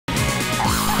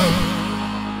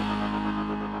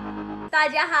大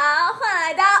家好，欢迎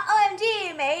来到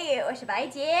OMG 美语，我是白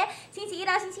洁。星期一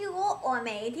到星期五，我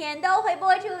每一天都会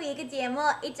播出一个节目，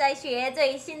一直在学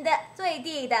最新的、最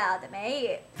地道的美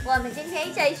语。我们今天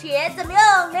一起来学怎么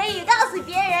用美语告诉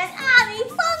别人啊，你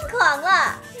疯狂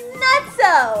了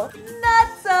 ，nutso，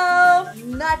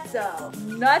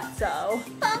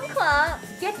 疯狂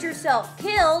 ，get yourself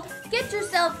killed，get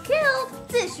yourself killed，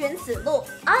 自寻死路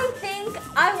 ，I think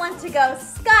I want to go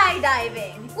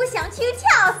skydiving， 我想去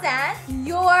跳伞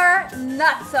 ，You're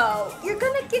nutso，You're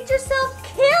gonna get yourself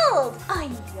killed， 哎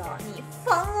呀，你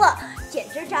疯了，简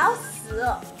直找死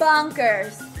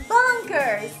 ，bonkers， 疯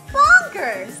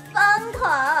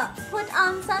狂 ，put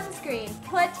on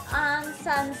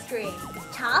sunscreen，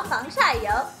 擦防晒油。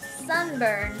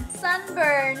Sunburn，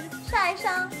 晒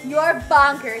伤 You're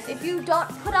bonkers if you don't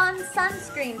put on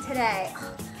sunscreen today.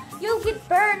 You'll get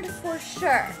burned for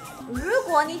sure. 如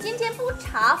果你今天不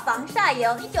擦防晒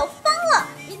油，你就疯了，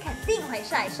你肯定会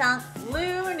晒伤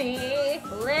Looney，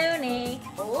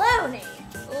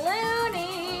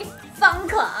 疯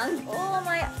狂 Oh,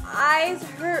 my eyes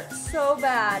hurt so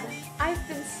bad. I've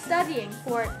been studying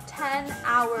for 10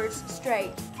 hours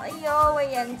straight. 哎呦，我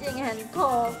眼睛很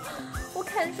痛。我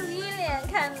看书一连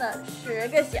看了10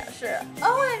个小时。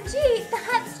OMG,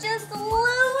 that's just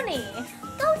looney.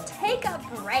 Go take a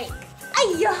break. 哎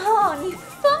呦，你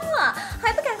疯了，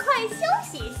还不赶快休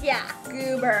息一下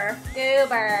Goober.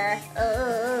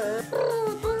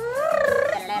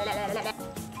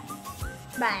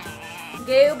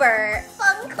 Goober,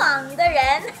 疯狂的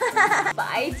人。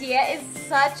白洁 is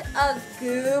such a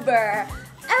goober.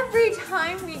 Every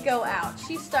time we go out,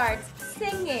 she starts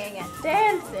singing and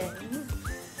dancing.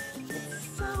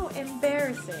 It's so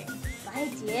embarrassing. 白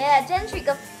洁真是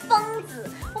个疯子。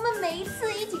我们每一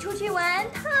次一起出去玩，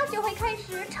她就会开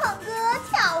始唱歌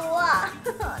跳舞啊，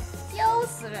丢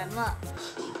死人了。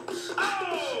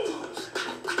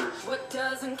What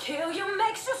doesn't kill you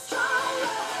makes you stronger.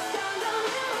 Stand a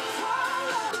little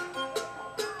taller.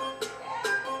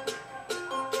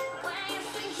 When you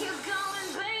think you're going,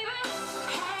 baby,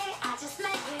 hey, I just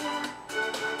met you,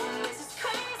 and this is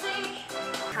crazy.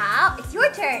 好 ，It's your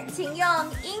turn， 请用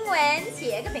英文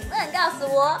写个评论告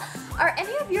诉我。Are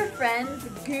any of your friends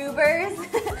goobers?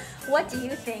 What do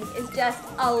you think is just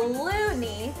a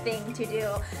loony thing to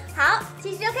do? 好，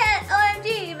继续收看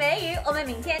OMG 美语，我们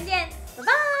明天见，拜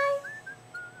拜。